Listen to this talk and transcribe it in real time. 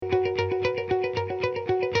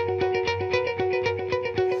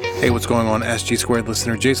Hey, what's going on, SG Squared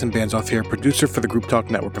listener? Jason Banzoff here, producer for the Group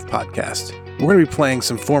Talk Network of podcasts. We're going to be playing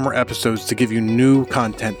some former episodes to give you new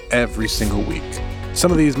content every single week.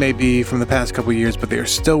 Some of these may be from the past couple years, but they are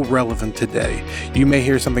still relevant today. You may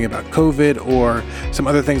hear something about COVID or some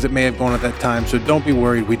other things that may have gone at that time, so don't be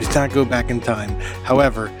worried. We did not go back in time.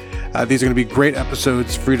 However, these are going to be great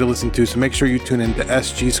episodes for you to listen to, so make sure you tune in to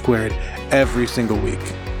SG Squared every single week.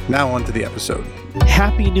 Now on to the episode.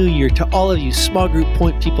 Happy New Year to all of you small group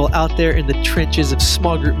point people out there in the trenches of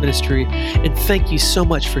small group ministry, and thank you so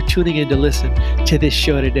much for tuning in to listen to this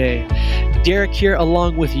show today. Derek here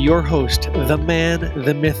along with your host, the man,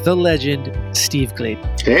 the myth, the legend, Steve Glade.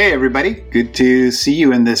 Hey everybody, good to see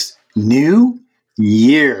you in this new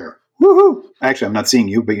year. Woohoo! Actually, I'm not seeing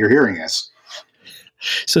you, but you're hearing us.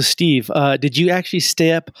 So Steve, did you actually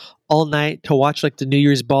stay up all night to watch like the New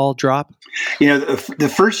Year's ball drop? You know, the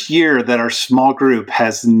first year that our small group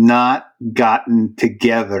has not gotten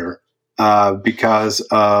together because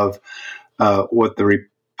of what the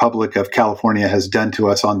Republic of California has done to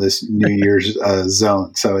us on this New Year's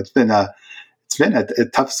zone. So it's been a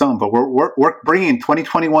tough zone, but we're bringing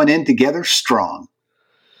 2021 in together strong.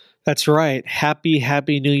 That's right.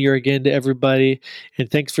 Happy New Year again to everybody, and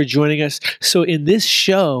thanks for joining us. So in this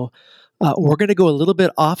show, we're going to go a little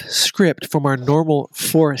bit off script from our normal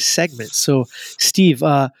 4 segments. So, Steve,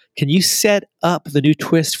 can you set up the new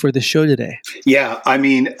twist for the show today? Yeah, I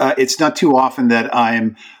mean, it's not too often that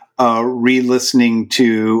I'm re-listening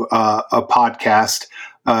to a podcast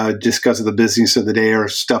just because of the business of the day or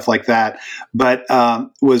stuff like that, but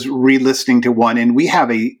was re-listening to one, and we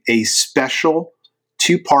have a special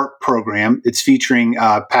 2-part program. It's featuring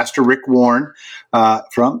Pastor Rick Warren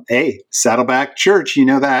from Saddleback Church. You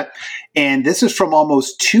know that. And this is from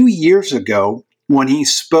almost 2 years ago when he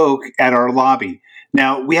spoke at our lobby.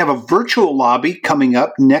 Now, we have a virtual lobby coming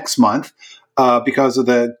up next month because of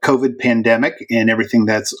the COVID pandemic and everything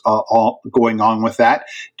that's all going on with that.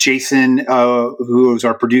 Jason, who is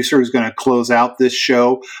our producer, who's going to close out this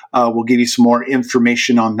show, will give you some more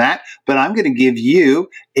information on that. But I'm going to give you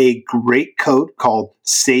a great code called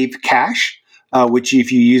Save Cash, which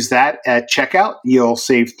if you use that at checkout, you'll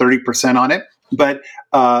save 30% on it. But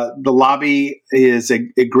the lobby is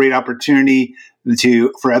a great opportunity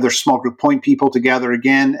for other small group point people to gather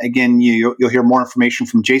again. Again, you'll hear more information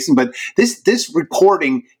from Jason. But this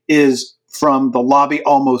recording is from the lobby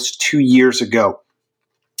almost 2 years ago.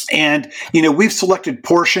 And, you know, we've selected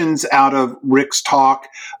portions out of Rick's talk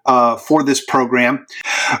for this program.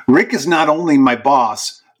 Rick is not only my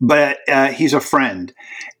boss, but he's a friend.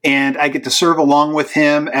 And I get to serve along with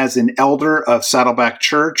him as an elder of Saddleback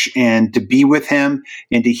Church and to be with him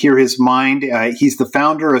and to hear his mind. He's the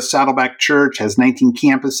founder of Saddleback Church, has 19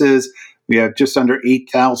 campuses. We have just under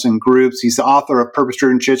 8,000 groups. He's the author of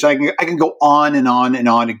Purpose-Driven Church. I can go on and on and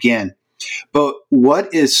on again. But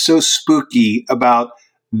what is so spooky about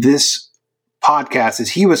this podcast is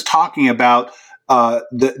he was talking about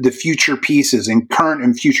the future pieces and current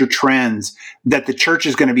and future trends that the church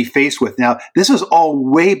is going to be faced with. Now, this was all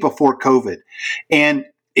way before COVID. And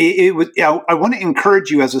I want to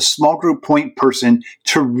encourage you as a small group point person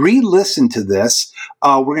to re-listen to this.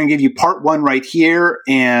 We're going to give you part 1 right here,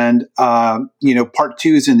 and part 2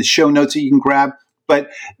 is in the show notes that you can grab. But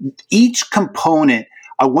each component,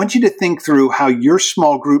 I want you to think through how your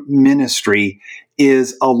small group ministry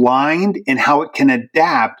is aligned and how it can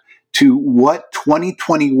adapt to what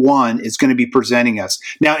 2021 is going to be presenting us.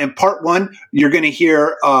 Now, in part 1, you're going to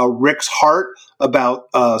hear Rick's heart about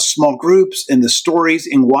small groups and the stories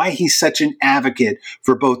and why he's such an advocate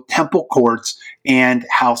for both temple courts and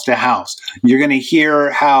house to house. You're going to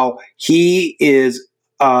hear how he is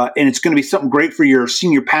and it's going to be something great for your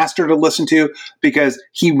senior pastor to listen to because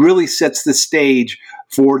he really sets the stage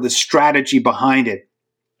for the strategy behind it.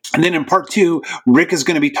 And then in part 2, Rick is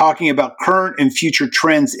going to be talking about current and future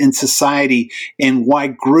trends in society and why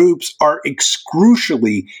groups are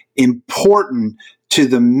crucially important to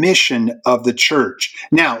the mission of the church.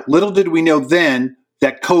 Now, little did we know then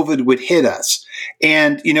that COVID would hit us.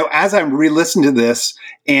 And, you know, as I'm re-listening to this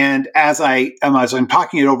and as I'm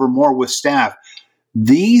talking it over more with staff,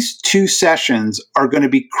 these 2 sessions are going to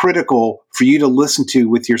be critical for you to listen to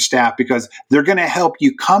with your staff because they're going to help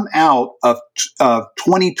you come out of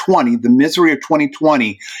 2020, the misery of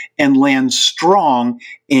 2020, and land strong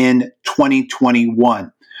in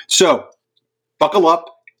 2021. So buckle up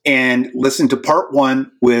and listen to part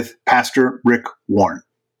 1 with Pastor Rick Warren.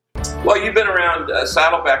 Well, you've been around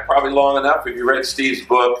Saddleback probably long enough, if you read Steve's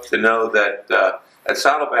book, to know that at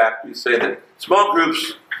Saddleback we say that small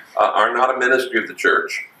groups are not a ministry of the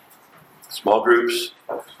church. Small groups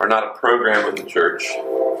are not a program of the church.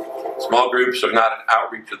 Small groups are not an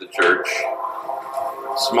outreach of the church.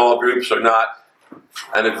 Small groups are not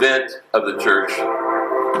an event of the church.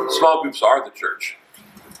 Small groups are the church.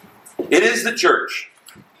 It is the church.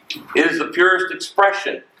 It is the purest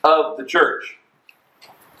expression of the church.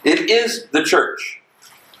 It is the church.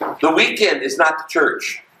 The weekend is not the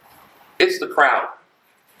church. It's the crowd.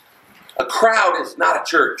 A crowd is not a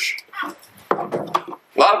church. A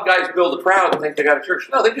lot of guys build a crowd and think they got a church.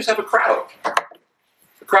 No, they just have a crowd.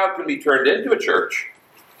 The crowd can be turned into a church.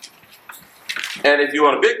 And if you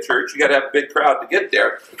want a big church, you got to have a big crowd to get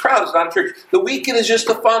there. The crowd is not a church. The weekend is just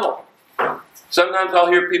a funnel. Sometimes I'll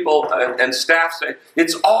hear people and staff say,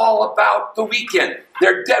 it's all about the weekend.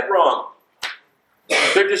 They're dead wrong.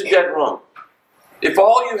 They're just dead wrong. If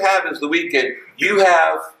all you have is the weekend, you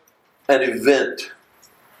have an event,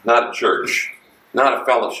 not a church, not a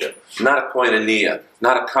fellowship, not a koinonia,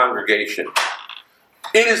 not a congregation.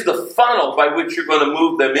 It is the funnel by which you're going to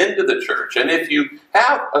move them into the church. And if you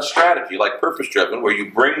have a strategy like Purpose Driven, where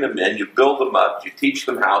you bring them in, you build them up, you teach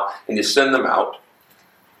them how, and you send them out,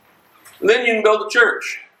 then you can build a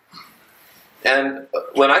church. And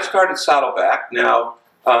when I started Saddleback, now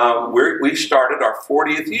we started our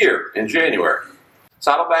 40th year in January.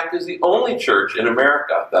 Saddleback is the only church in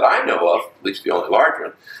America that I know of, at least the only large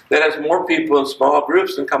one, that has more people in small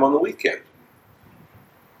groups than come on the weekend.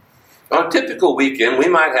 On a typical weekend, we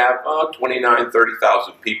might have 29,000,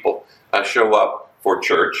 30,000 people show up for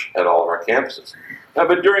church at all of our campuses.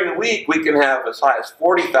 But during the week, we can have as high as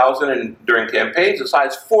 40,000, and during campaigns, as high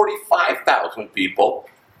as 45,000 people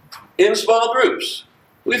in small groups.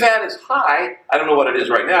 We've had as high, I don't know what it is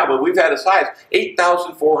right now, but we've had as high as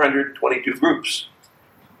 8,422 groups.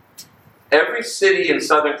 Every city in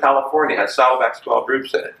Southern California has Saddleback small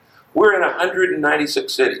groups in it. We're in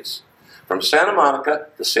 196 cities. From Santa Monica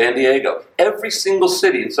to San Diego, every single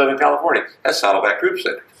city in Southern California has Saddleback groups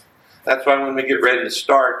in it. That's why when we get ready to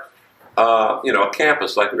start, a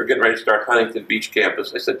campus, like we were getting ready to start Huntington Beach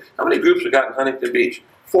campus, I said, how many groups we got in Huntington Beach?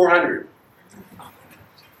 400.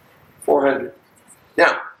 400.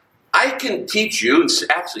 Now, I can teach you, and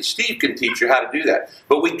actually Steve can teach you how to do that,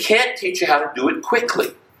 but we can't teach you how to do it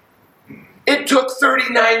quickly. It took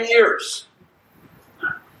 39 years.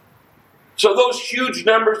 So those huge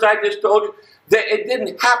numbers I just told you, it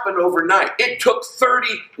didn't happen overnight. It took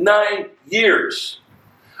 39 years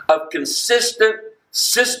of consistent,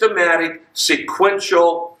 systematic,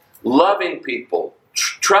 sequential, loving people,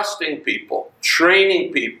 trusting people,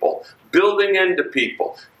 training people, building into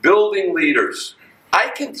people, building leaders. I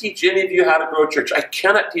can teach any of you how to grow a church. I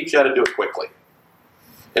cannot teach you how to do it quickly.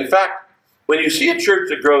 In fact, when you see a church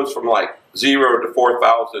that grows from like 0 to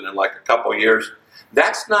 4,000 in like a couple years,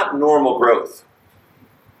 that's not normal growth.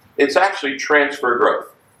 It's actually transfer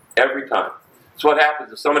growth every time. So what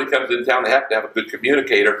happens is somebody comes into town, they have to have a good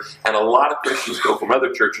communicator, and a lot of Christians go from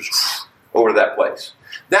other churches over to that place.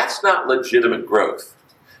 That's not legitimate growth.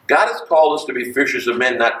 God has called us to be fishers of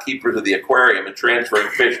men, not keepers of the aquarium and transferring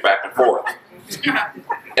fish back and forth.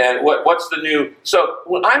 And what's the new? So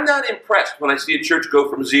I'm not impressed when I see a church go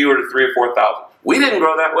from 0 to 3,000 or 4,000. We didn't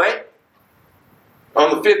grow that way. On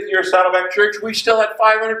the 5th year of Saddleback Church, we still had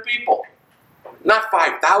 500 people, not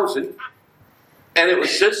 5,000. And it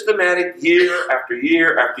was systematic year after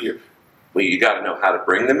year after year. Well, you got to know how to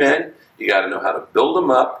bring them in. You got to know how to build them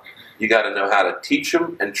up. You got to know how to teach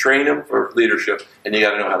them and train them for leadership, and you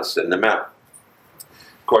got to know how to send them out.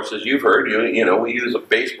 Of course, as you've heard, we use a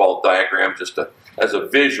baseball diagram just as a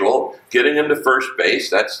visual. Getting them to first base,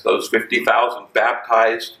 that's those 50,000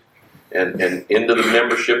 baptized and into the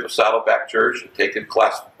membership of Saddleback Church and taking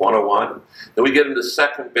class 101. Then we get them to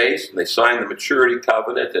second base, and they sign the maturity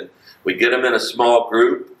covenant, and we get them in a small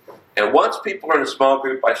group. And once people are in a small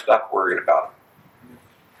group, I stop worrying about them,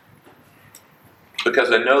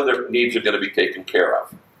 because I know their needs are going to be taken care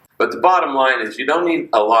of. But the bottom line is you don't need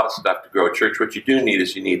a lot of stuff to grow a church. What you do need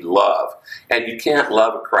is you need love. And you can't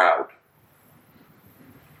love a crowd.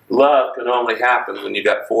 Love can only happen when you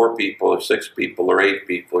got 4 people or 6 people or 8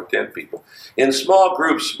 people or 10 people. In small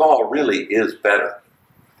groups, small really is better.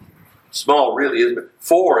 Small really is better.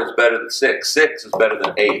 4 is better than 6. 6 is better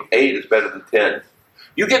than 8. 8 is better than 10.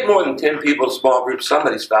 You get more than 10 people in a small group,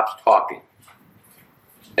 somebody stops talking.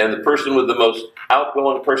 And the person with the most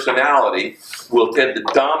outgoing personality will tend to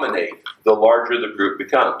dominate the larger the group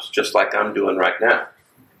becomes, just like I'm doing right now.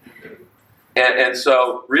 And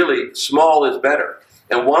so, really, small is better.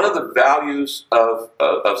 And one of the values of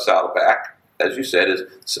Saddleback, as you said,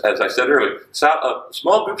 is, as I said earlier,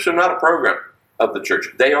 small groups are not a program of the church.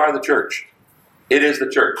 They are the church. It is the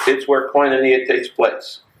church. It's where koinonia takes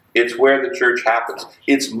place. It's where the church happens.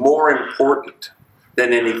 It's more important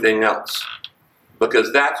than anything else.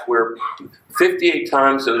 Because that's where 58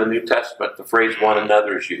 times in the New Testament the phrase one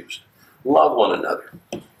another is used. Love one another,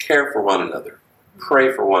 care for one another,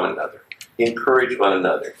 pray for one another, encourage one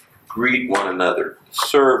another, greet one another,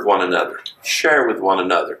 serve one another, share with one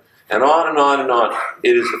another, and on and on and on.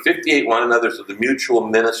 It is the 58 one another's of the mutual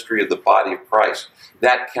ministry of the body of Christ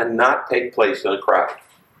that cannot take place in a crowd.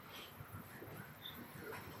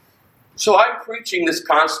 So I'm preaching this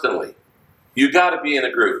constantly. You got to be in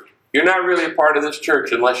a group. You're not really a part of this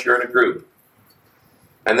church unless you're in a group.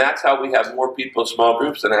 And that's how we have more people in small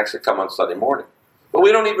groups than actually come on Sunday morning. But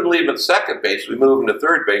we don't even leave at second base. We move them to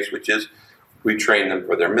third base, which is we train them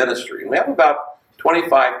for their ministry. And we have about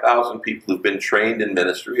 25,000 people who've been trained in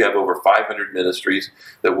ministry. We have over 500 ministries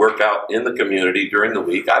that work out in the community during the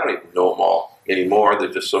week. I don't even know them all anymore.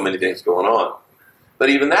 There's just so many things going on. But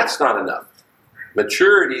even that's not enough.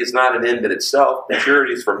 Maturity is not an end in itself.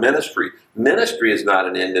 Maturity is for ministry. Ministry is not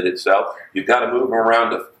an end in itself. You've got to move them around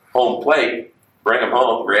to home plate, bring them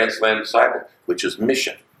home, Grand Slam disciple, which is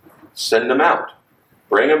mission. Send them out.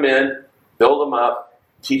 Bring them in, build them up,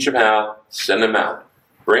 teach them how, send them out.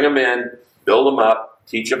 Bring them in, build them up,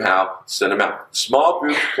 teach them how, send them out. Small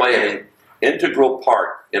groups play an integral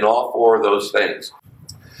part in all four of those things.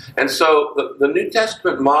 And so the New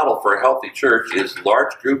Testament model for a healthy church is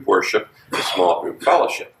large group worship and small group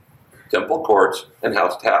fellowship, temple courts and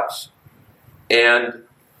house to house. And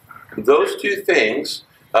those two things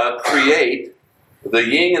create the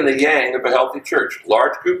yin and the yang of a healthy church.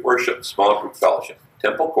 Large group worship, small group fellowship,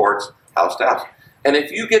 temple courts, house to house. And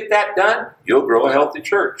if you get that done, you'll grow a healthy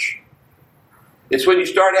church. It's when you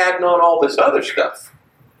start adding on all this other stuff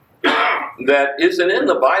that isn't in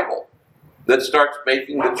the Bible that starts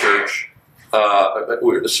making the church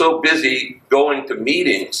so busy going to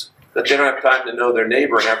meetings that they don't have time to know their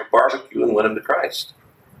neighbor and have a barbecue and win them to Christ.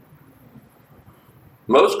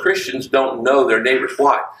 Most Christians don't know their neighbors.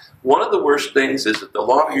 Why? One of the worst things is that the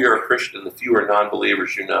longer you're a Christian, the fewer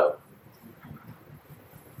non-believers you know.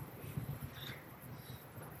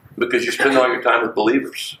 Because you spend all your time with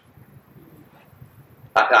believers.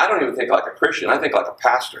 I don't even think like a Christian. I think like a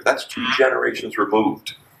pastor. That's 2 generations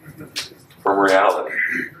removed from reality.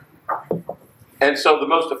 And so the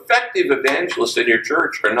most effective evangelists in your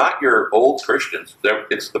church are not your old Christians.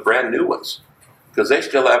 It's the brand new ones. Because they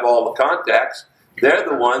still have all the contacts. They're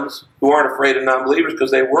the ones who aren't afraid of non-believers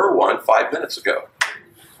because they were one 5 minutes ago.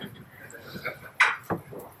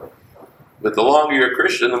 But the longer you're a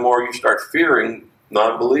Christian, the more you start fearing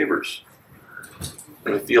non-believers.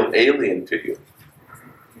 And they feel alien to you.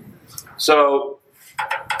 So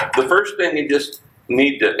the first thing you just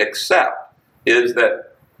need to accept is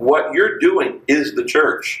that what you're doing is the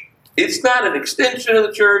church. It's not an extension of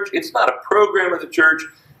the church. It's not a program of the church.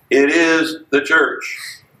 It is the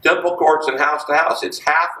church. Temple courts and house to house. It's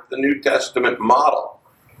half of the New Testament model.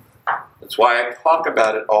 That's why I talk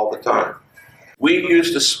about it all the time. We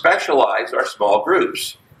used to specialize our small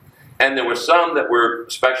groups. And there were some that were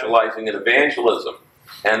specializing in evangelism.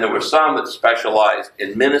 And there were some that specialized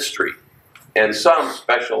in ministry. And some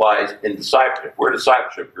specialized in discipleship. We're a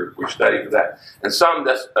discipleship group. We study for that. And some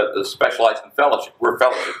specialized in fellowship. We're a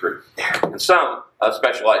fellowship group. And some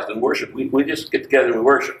specialized in worship. We just get together and we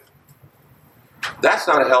worship. That's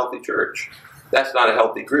not a healthy church. That's not a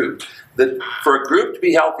healthy group. For a group to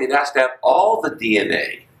be healthy, it has to have all the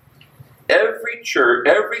DNA. Every church,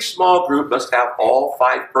 every small group must have all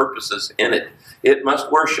 5 purposes in it. It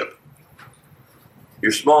must worship.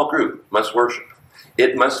 Your small group must worship.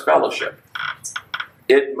 It must fellowship.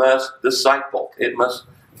 It must disciple. It must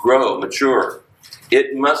grow, mature.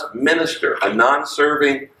 It must minister. A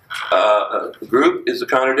non-serving group is a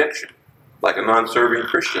contradiction. Like a non-serving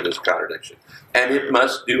Christian is a contradiction. And it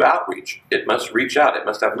must do outreach. It must reach out. It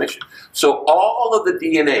must have a mission. So all of the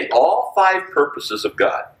DNA, all 5 purposes of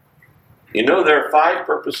God. You know there are 5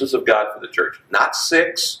 purposes of God for the church. Not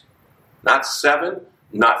 6, not 7,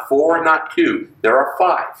 not 4, not 2. There are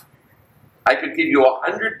 5. I could give you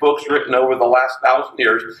 100 books written over the last 1,000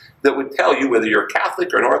 years that would tell you whether you're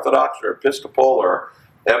Catholic or an Orthodox or Episcopal or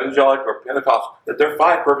Evangelical or Pentecostal, that there are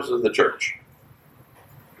 5 purposes of the church.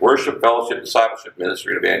 Worship, fellowship, discipleship,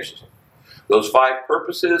 ministry, and evangelism. Those 5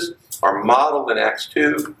 purposes are modeled in Acts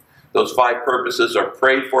 2. Those 5 purposes are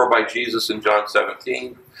prayed for by Jesus in John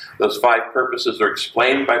 17. Those 5 purposes are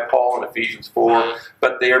explained by Paul in Ephesians 4.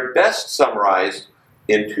 But they are best summarized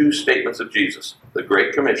in 2 statements of Jesus, the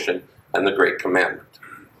Great Commission and the Great Commandment.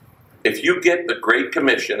 If you get the Great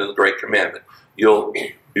Commission and the Great Commandment, you'll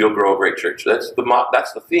grow a great church. That's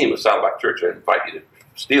the theme of Saddleback Church. I invite you to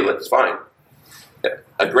steal it. It's fine.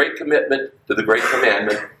 A great commitment to the Great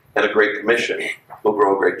Commandment and a Great Commission will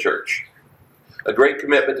grow a great church. A great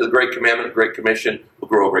commitment to the Great Commandment, a Great Commission will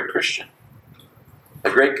grow a great Christian. A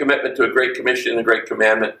great commitment to a Great Commission and a Great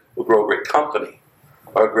Commandment will grow a great company,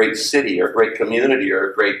 or a great city, or a great community, or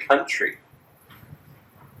a great country.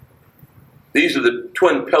 These are the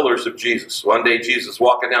twin pillars of Jesus. One day Jesus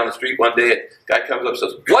walking down the street, one day a guy comes up and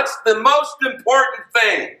says, "What's the most important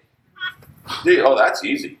thing?" Oh, that's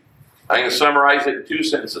easy. I'm going to summarize it in 2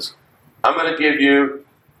 sentences. I'm going to give you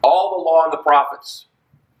all the law and the prophets.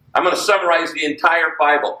 I'm going to summarize the entire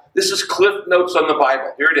Bible. This is Cliff Notes on the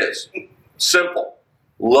Bible. Here it is. Simple.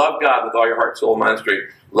 Love God with all your heart, soul, mind, and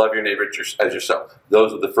strength. Love your neighbor as yourself.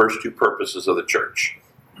 Those are the first 2 purposes of the church.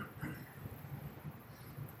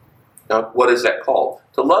 Now, what is that called?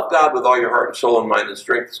 To love God with all your heart, and soul, and mind, and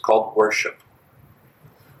strength is called worship.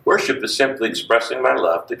 Worship is simply expressing my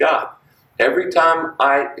love to God. Every time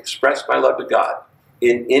I express my love to God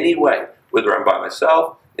in any way, whether I'm by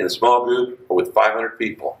myself, in a small group, or with 500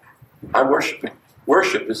 people, I'm worshiping.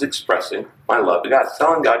 Worship is expressing my love to God. It's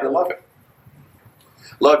telling God you love Him.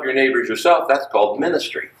 Love your neighbors yourself, that's called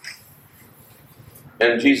ministry.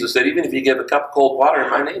 And Jesus said, even if you give a cup of cold water in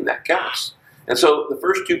my name, that counts. And so the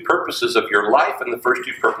first 2 purposes of your life and the first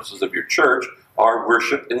 2 purposes of your church are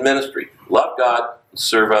worship and ministry. Love God and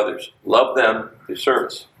serve others. Love them through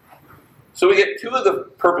service. So we get 2 of the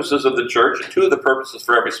purposes of the church and 2 of the purposes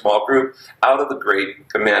for every small group out of the Great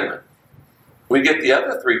Commandment. We get the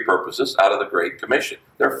other 3 purposes out of the Great Commission.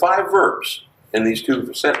 There are 5 verbs in these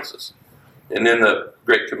 2 sentences. And in the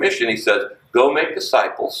Great Commission, he says, go make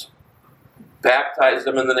disciples, baptize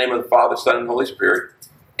them in the name of the Father, Son, and Holy Spirit,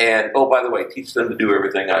 and, oh, by the way, teach them to do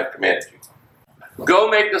everything I've commanded you. Go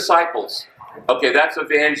make disciples. Okay, that's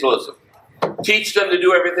evangelism. Teach them to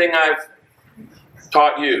do everything I've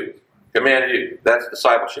taught you, commanded you. That's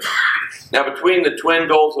discipleship. Now, between the twin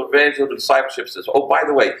goals of evangelism and discipleship says, oh, by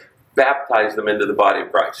the way, baptize them into the body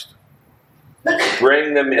of Christ.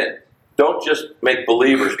 Bring them in. Don't just make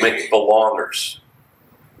believers, make belongers.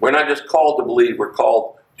 We're not just called to believe, we're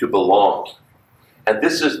called to belong. And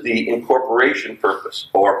this is the incorporation purpose,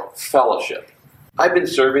 or fellowship. I've been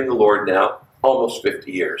serving the Lord now almost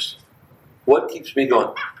 50 years. What keeps me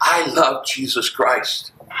going? I love Jesus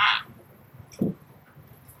Christ.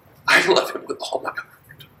 I love Him with all my heart.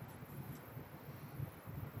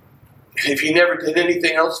 And if He never did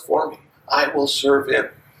anything else for me, I will serve Him.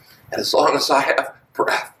 And as long as I have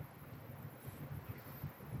breath,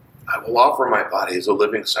 I will offer my body as a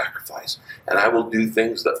living sacrifice, and I will do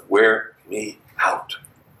things that wear me out,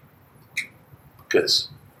 because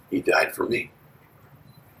He died for me.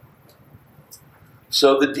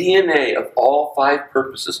 So the DNA of all 5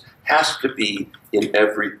 purposes has to be in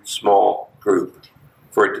every small group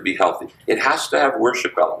for it to be healthy. It has to have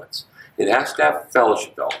worship elements. It has to have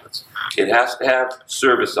fellowship elements. It has to have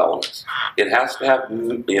service elements. It has to have,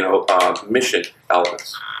 mission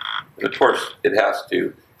elements. And of course, it has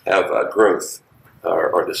to have growth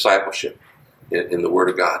or discipleship in the Word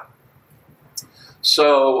of God.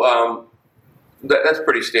 So that's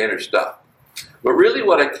pretty standard stuff. But really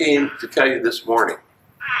what I came to tell you this morning,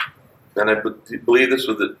 and I believe this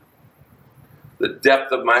with the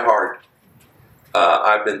depth of my heart,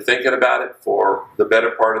 I've been thinking about it for the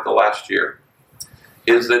better part of the last year,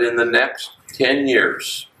 is that in the next 10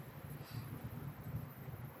 years,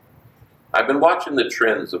 I've been watching the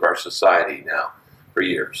trends of our society now for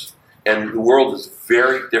years. And the world is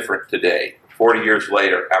very different today, 40 years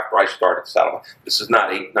later, after I started Saddleback. This is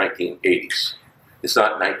not 1980s. It's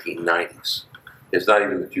not 1990s. It's not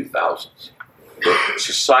even the 2000s. The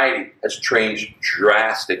society has changed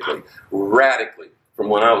drastically, radically, from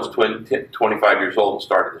when I was 25 years old and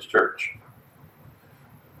started this church.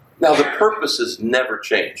 Now, the purposes never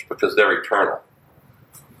change because they're eternal.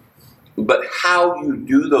 But how you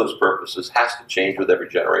do those purposes has to change with every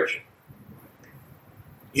generation.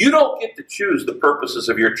 You don't get to choose the purposes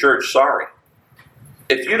of your church, sorry.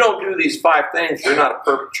 If you don't do these 5 things, you're not a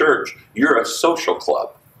perfect church. You're a social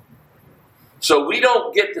club. So we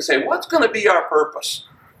don't get to say, what's going to be our purpose?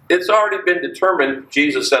 It's already been determined.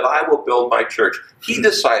 Jesus said, I will build my church. He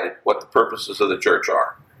decided what the purposes of the church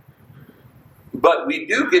are. But we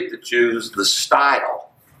do get to choose the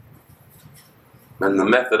style and the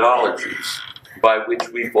methodologies by which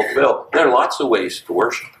we fulfill. There are lots of ways to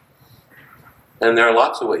worship. And there are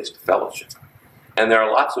lots of ways to fellowship. And there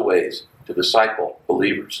are lots of ways to disciple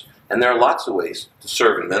believers. And there are lots of ways to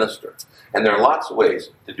serve and minister. And there are lots of ways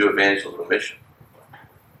to do evangelism and mission.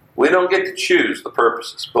 We don't get to choose the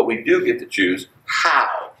purposes, but we do get to choose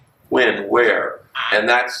how, when, where. And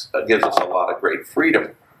that gives us a lot of great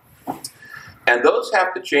freedom. And those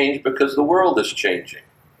have to change because the world is changing.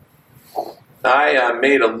 I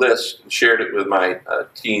made a list and shared it with my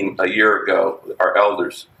team a year ago, our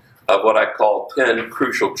elders, of what I call 10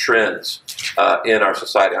 crucial trends in our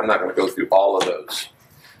society. I'm not going to go through all of those,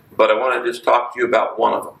 but I want to just talk to you about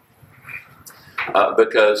one of them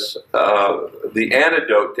because the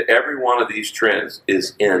antidote to every one of these trends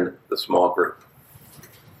is in the small group.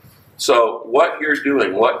 So what you're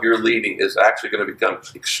doing, what you're leading is actually going to become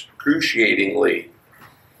excruciatingly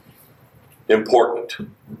important,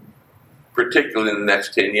 particularly in the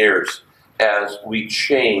next 10 years, as we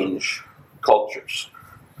change cultures.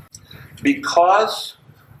 Because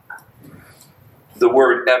the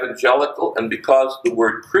word evangelical and because the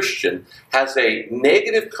word Christian has a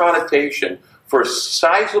negative connotation for a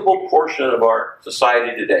sizable portion of our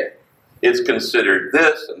society today. It's considered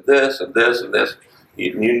this and this and this and this,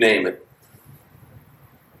 you name it.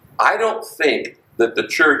 I don't think that the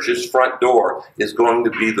church's front door is going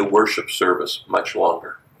to be the worship service much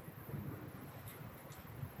longer.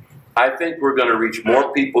 I think we're going to reach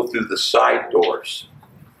more people through the side doors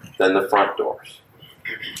than the front doors.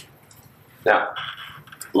 Now,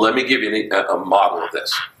 let me give you a model of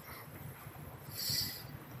this.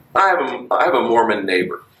 I have a Mormon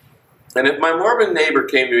neighbor. And if my Mormon neighbor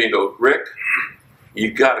came to me and go, Rick,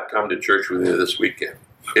 you got to come to church with me this weekend.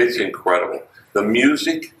 It's incredible. The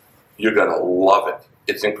music, you're going to love it.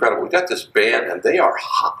 It's incredible. We got this band, and they are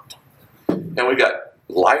hot. And we got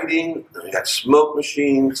lighting, and we got smoke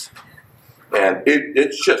machines, and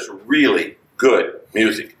it's just really good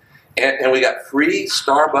music. And we got free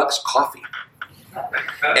Starbucks coffee.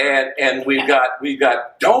 And we've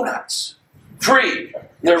got donuts, free.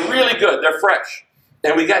 They're really good. They're fresh.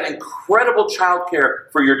 And we got incredible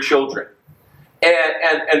childcare for your children.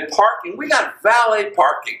 And parking. We got valet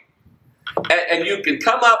parking. And you can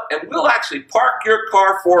come up and we'll actually park your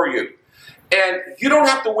car for you. And you don't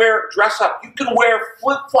have to dress up. You can wear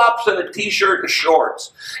flip-flops and a t-shirt and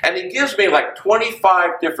shorts. And he gives me like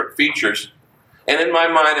 25 different features. And in my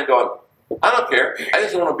mind, I'm going, I don't care. I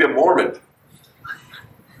just want to be a Mormon.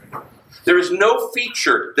 There is no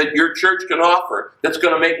feature that your church can offer that's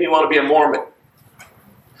going to make me want to be a Mormon.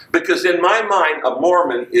 Because in my mind, a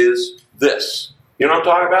Mormon is this. You know what I'm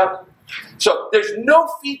talking about? So there's no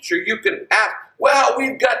feature you can ask. Well,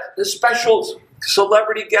 we've got the special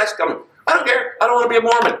celebrity guest coming. I don't care. I don't want to be a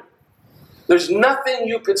Mormon. There's nothing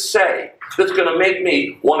you could say that's going to make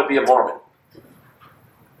me want to be a Mormon.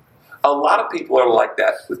 A lot of people are like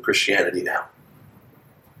that with Christianity now.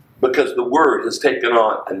 Because the word has taken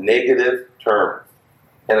on a negative term.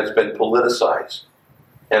 And it's been politicized.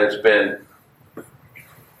 And it's been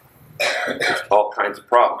all kinds of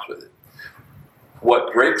problems with it.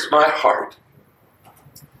 What breaks my heart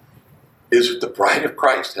is that the bride of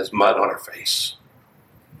Christ has mud on her face.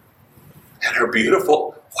 And her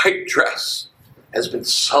beautiful white dress has been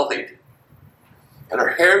sullied. And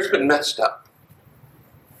her hair's been messed up.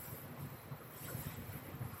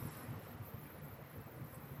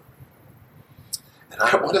 And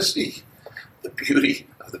I want to see the beauty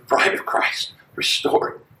of the bride of Christ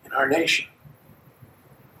restored in our nation.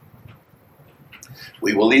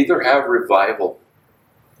 We will either have revival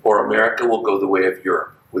or America will go the way of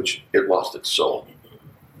Europe, which it lost its soul.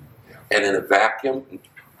 And in a vacuum,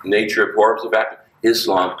 nature abhors a vacuum.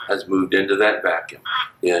 Islam has moved into that vacuum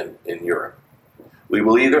in Europe. We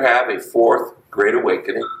will either have a fourth Great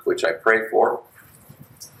Awakening, which I pray for,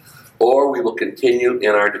 or we will continue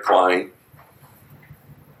in our decline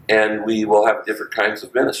and we will have different kinds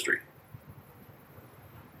of ministry.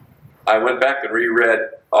 I went back and reread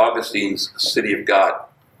Augustine's City of God.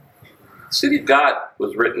 City of God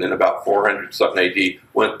was written in about 400-something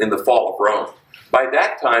AD, in the fall of Rome. By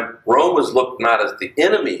that time, Rome was looked not as the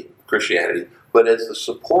enemy of Christianity, but as the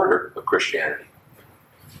supporter of Christianity.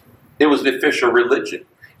 It was the official religion.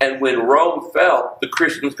 And when Rome fell, the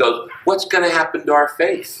Christians goes, what's going to happen to our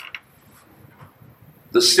faith?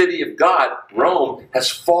 The city of God, Rome, has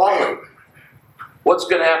fallen. What's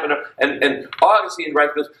going to happen? And Augustine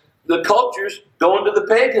writes, goes, the culture's going to the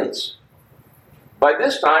pagans. By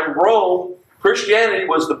this time, Rome, Christianity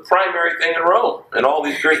was the primary thing in Rome, and all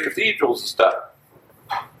these great cathedrals and stuff.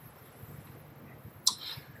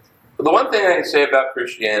 But the one thing I can say about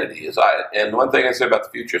Christianity and one thing I can say about the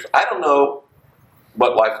future is, I don't know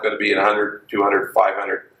what life's going to be in 100, 200,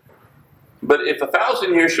 500. But if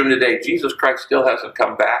 1,000 years from today, Jesus Christ still hasn't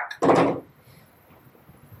come back,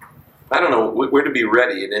 I don't know, we're to be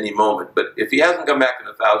ready at any moment. But if he hasn't come back in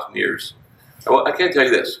 1,000 years, well, I can tell you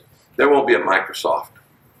this. There won't be a Microsoft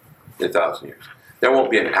in 1,000 years. There won't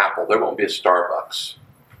be an Apple. There won't be a Starbucks.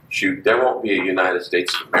 Shoot, there won't be a United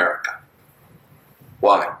States of America.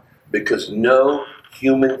 Why? Because no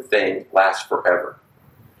human thing lasts forever.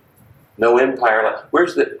 No empire left.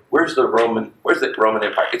 Where's the Roman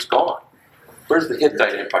Empire? It's gone. Where's the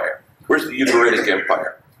Hittite Empire? Where's the Ugaritic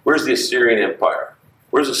Empire? Where's the Assyrian Empire?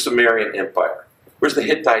 Where's the Sumerian Empire? Where's the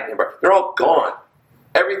Hittite Empire? They're all gone.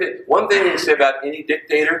 Everything. One thing you can say about any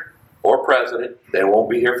dictator or president, they won't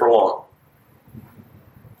be here for long.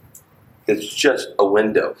 It's just a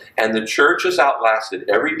window. And the church has outlasted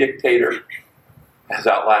every dictator, has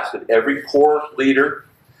outlasted every poor leader,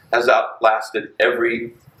 has outlasted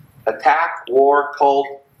every attack, war, cult,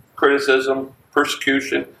 criticism,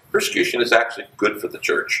 persecution. Persecution is actually good for the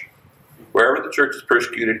church. Wherever the church is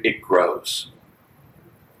persecuted, it grows.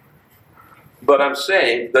 But I'm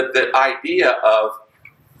saying that the idea of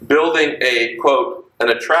building a, quote, an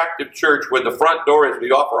attractive church where the front door is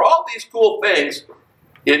we offer all these cool things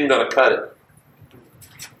isn't going to cut it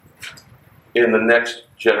in the next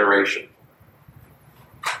generation.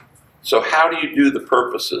 So how do you do the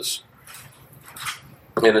purposes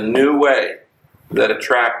in a new way that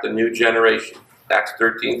attract a new generation? Acts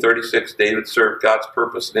 13:36, David served God's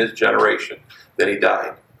purpose in his generation. Then he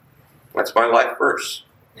died. That's my life verse.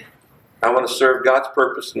 I want to serve God's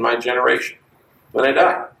purpose in my generation when I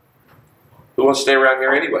die. Who wants to stay around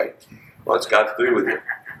here anyway? Well, it's God's through with you.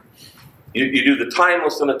 You do the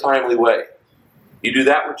timeless in a timely way. You do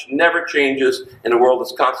that which never changes in a world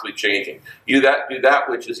that's constantly changing. You do that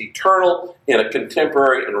which is eternal in a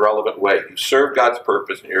contemporary and relevant way. You serve God's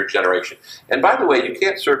purpose in your generation. And by the way, you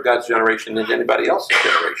can't serve God's generation in anybody else's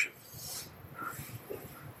generation.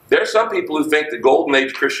 There are some people who think the golden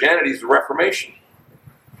age of Christianity is the Reformation.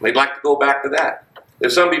 They'd like to go back to that.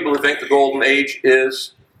 There's some people who think the golden age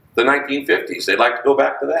is the 1950s. They'd like to go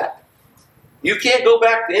back to that. You can't go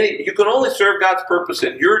back to any. You can only serve God's purpose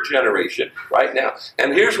in your generation right now.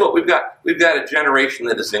 And here's what we've got. We've got a generation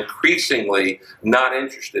that is increasingly not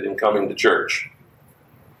interested in coming to church.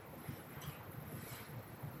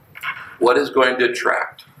 What is going to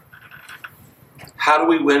attract? How do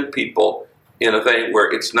we win people in a thing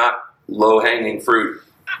where it's not low-hanging fruit?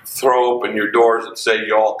 Throw open your doors and say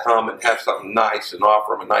you all come and have something nice and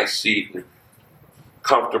offer them a nice seat and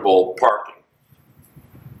comfortable parking.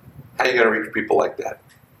 How are you going to reach people like that?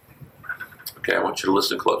 Okay, I want you to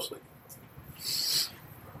listen closely.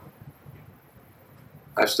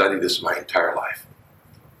 I've studied this my entire life.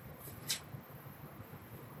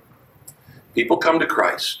 People come to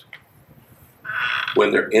Christ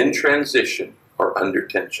when they're in transition or under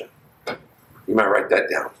tension. You might write that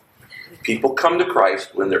down. People come to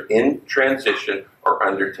Christ when they're in transition or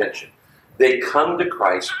under tension. They come to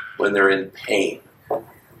Christ when they're in pain.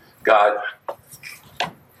 God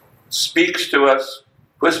speaks to us,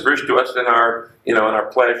 whispers to us in our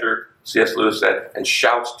pleasure, C.S. Lewis said, and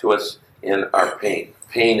shouts to us in our pain.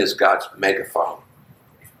 Pain is God's megaphone.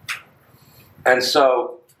 And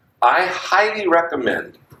so I highly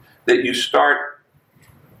recommend that you stop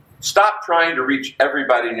trying to reach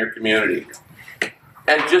everybody in your community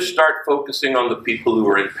and just start focusing on the people who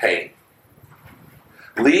are in pain.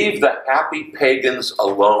 Leave the happy pagans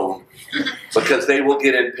alone because they will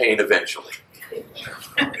get in pain eventually.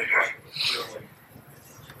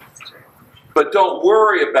 But don't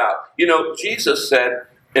worry about, Jesus said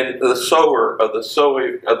in the sower of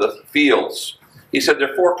the fields, he said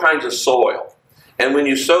there are 4 kinds of soil. And when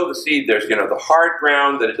you sow the seed, there's, the hard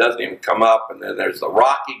ground that it doesn't even come up, and then there's the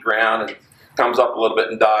rocky ground and it comes up a little bit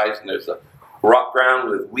and dies, and there's the rock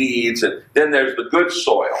ground with weeds, and then there's the good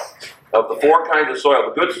soil. Of the 4 kinds of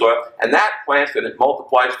soil, the good soil, and that plants and it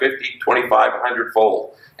multiplies 50, 25,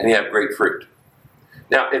 100-fold, and you have great fruit.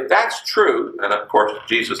 Now, if that's true, and of course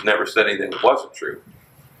Jesus never said anything that wasn't true,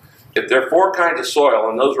 if there are 4 kinds of soil,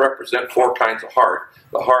 and those represent 4 kinds of heart,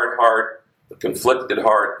 the hard heart, the conflicted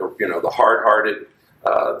heart, the hard-hearted,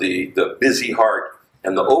 the busy heart,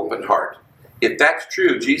 and the open heart, if that's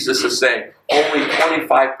true, Jesus is saying only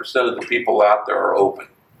 25% of the people out there are open.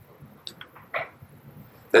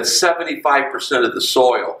 That 75% of the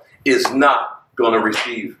soil is not going to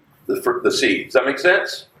receive the seed. Does that make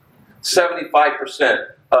sense? 75%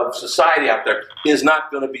 of society out there is not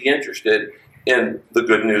going to be interested in the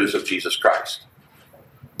good news of Jesus Christ.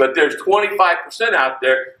 But there's 25% out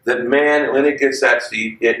there that, man, when it gets that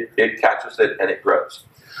seed, it catches it and it grows.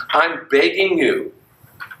 I'm begging you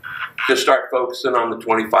to start focusing on the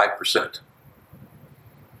 25%.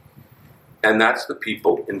 And that's the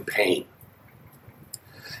people in pain.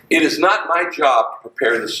 It is not my job to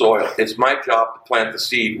prepare the soil. It's my job to plant the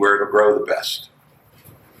seed where it'll grow the best.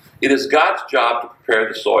 It is God's job to prepare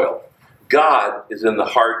the soil. God is in the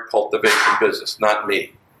heart cultivation business, not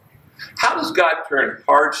me. How does God turn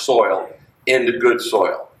hard soil into good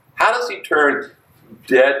soil? How does he turn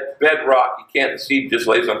dead bedrock, the seed just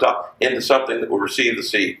lays on top, into something that will receive the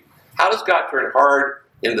seed? How does God turn hard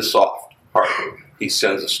into soft? Hard. He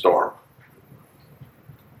sends a storm.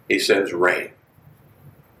 He sends rain.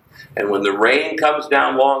 And when the rain comes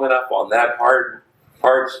down long enough on that hard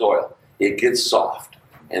soil, it gets soft,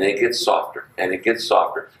 and it gets softer, and it gets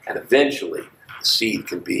softer, and eventually the seed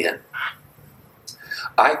can be in.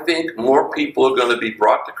 I think more people are going to be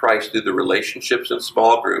brought to Christ through the relationships in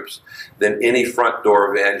small groups than any front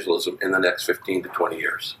door evangelism in the next 15 to 20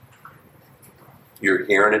 years. You're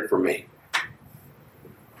hearing it from me.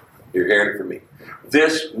 You're hearing it from me.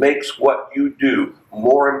 This makes what you do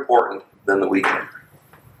more important than the weekend.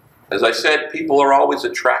 As I said, people are always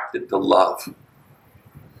attracted to love.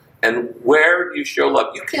 And where do you show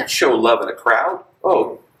love? You can't show love in a crowd.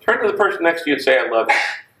 Oh, turn to the person next to you and say, I love you.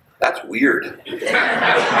 That's weird. and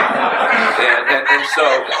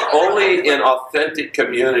so only in authentic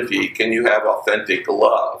community can you have authentic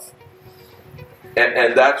love.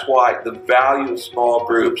 And that's why the value of small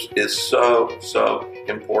groups is so, so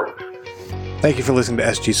important. Thank you for listening to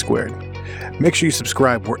SG Squared. Make sure you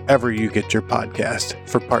subscribe wherever you get your podcast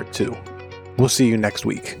for part 2. We'll see you next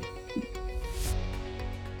week.